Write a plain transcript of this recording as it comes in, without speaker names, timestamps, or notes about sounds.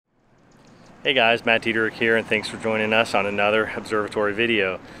Hey guys, Matt Dieterich here, and thanks for joining us on another observatory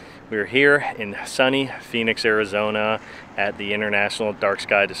video. We are here in sunny Phoenix, Arizona at the International Dark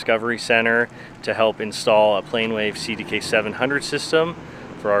Sky Discovery Center to help install a PlaneWave CDK700 system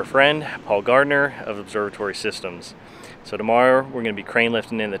for our friend Paul Gardner of Observatory Systems. So tomorrow we're going to be crane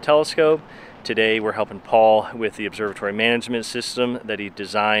lifting in the telescope. Today we're helping Paul with the observatory management system that he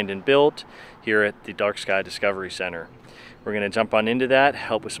designed and built here at the Dark Sky Discovery Center. We're going to jump on into that,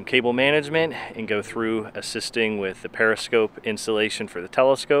 help with some cable management, and go through assisting with the periscope installation for the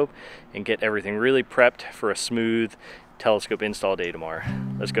telescope and get everything really prepped for a smooth telescope install day tomorrow.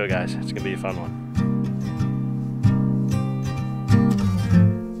 Let's go guys, it's going to be a fun one.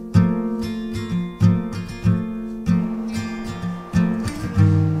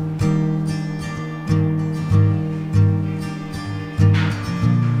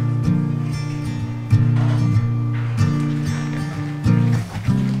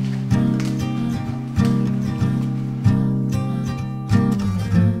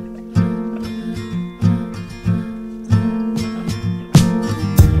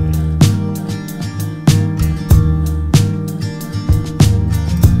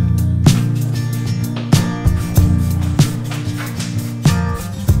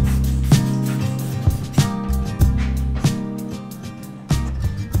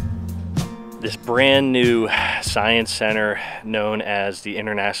 This brand new science center known as the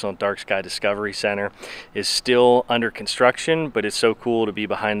International Dark Sky Discovery Center is still under construction, but it's so cool to be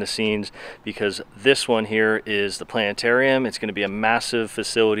behind the scenes because this one here is the planetarium. It's going to be a massive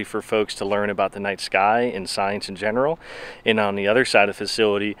facility for folks to learn about the night sky and science in general. And on the other side of the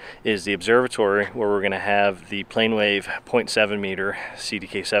facility is the observatory, where we're going to have the PlaneWave 0.7 meter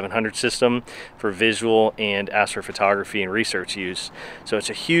CDK700 system for visual and astrophotography and research use. So it's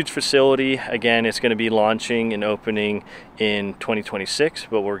a huge facility. Again, it's going to be launching and opening in 2026,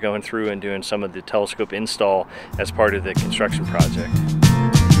 but we're going through and doing some of the telescope install as part of the construction project.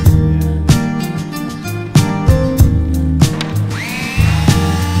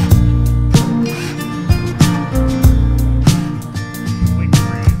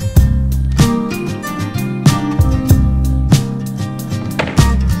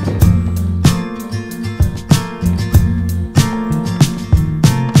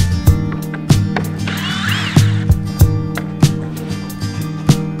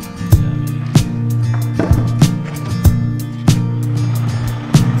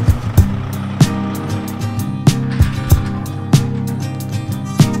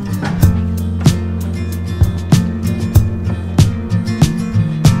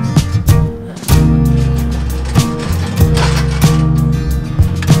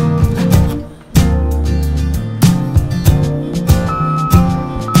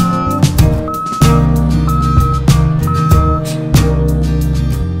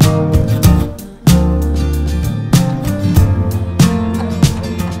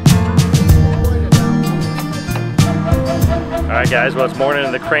 Alright guys, well, it's morning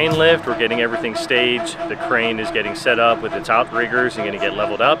of the crane lift. We're getting everything staged. The crane is getting set up with its outriggers and going to get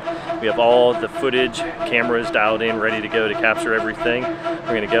leveled up. We have all the footage, cameras dialed in, ready to go to capture everything.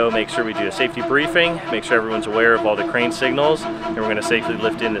 We're going to go make sure we do a safety briefing, make sure everyone's aware of all the crane signals, and we're going to safely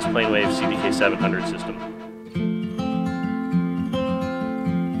lift in this PlaneWave CDK700 system.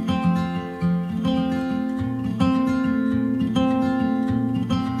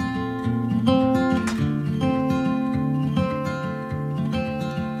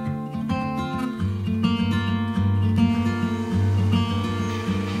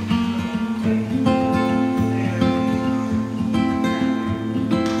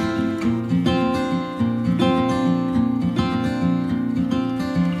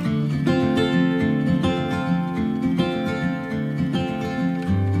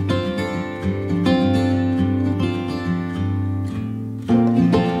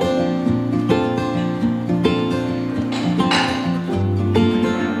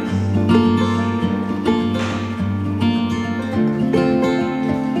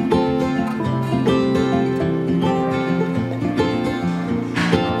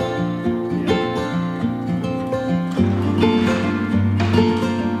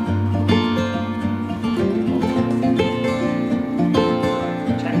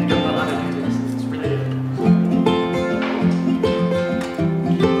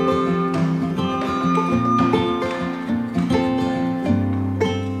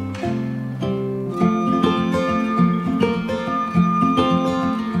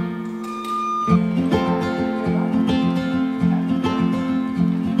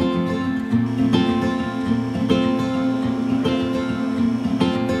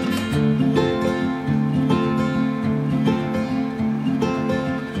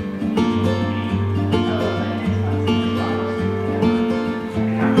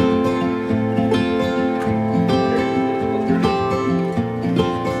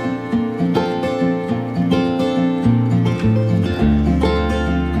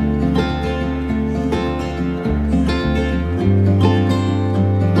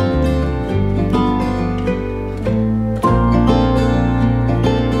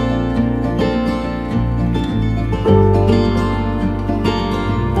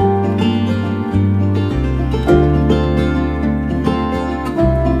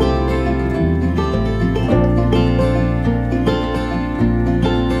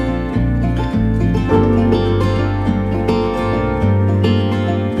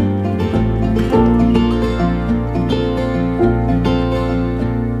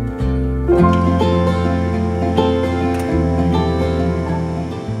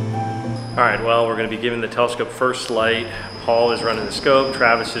 giving the telescope first light. Paul is running the scope,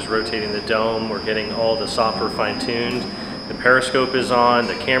 Travis is rotating the dome. We're getting all the software fine-tuned. The periscope is on,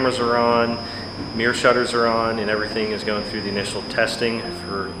 the cameras are on, mirror shutters are on, and everything is going through the initial testing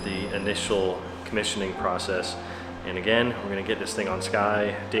for the initial commissioning process. And again, we're going to get this thing on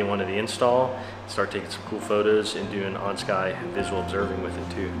sky day one of the install, start taking some cool photos and doing on-sky visual observing with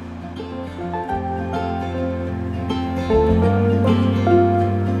it too.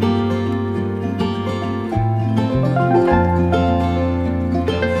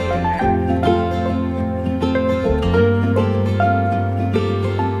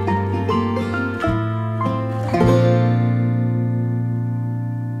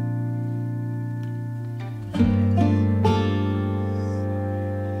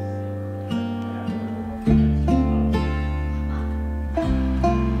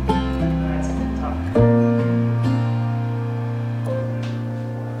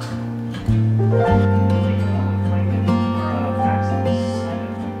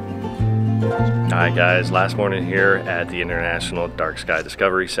 Alright guys, last morning here at the International Dark Sky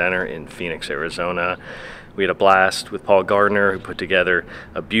Discovery Center in Phoenix, Arizona. We had a blast with Paul Gardner, who put together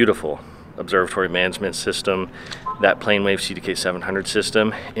a beautiful observatory management system. That PlaneWave CDK700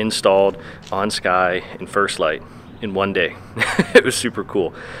 system installed on sky in first light in one day. It was super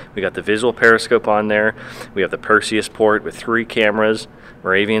cool. We got the visual periscope on there. We have the Perseus port with 3 cameras,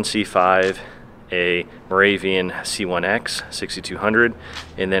 Moravian C5, a Moravian C1X 6200,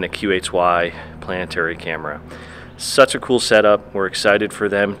 and then a QHY planetary camera. Such a cool setup. We're excited for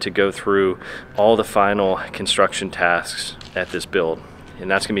them to go through all the final construction tasks at this build, and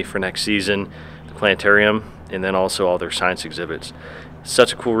that's gonna be for next season, the planetarium, and then also all their science exhibits.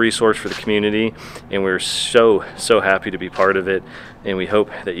 Such a cool resource for the community, and we're so happy to be part of it, and we hope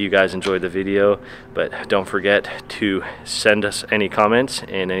that you guys enjoyed the video. But don't forget to send us any comments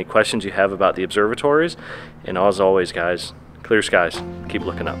and any questions you have about the observatories, and as always guys, clear skies, keep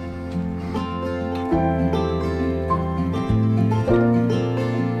looking up.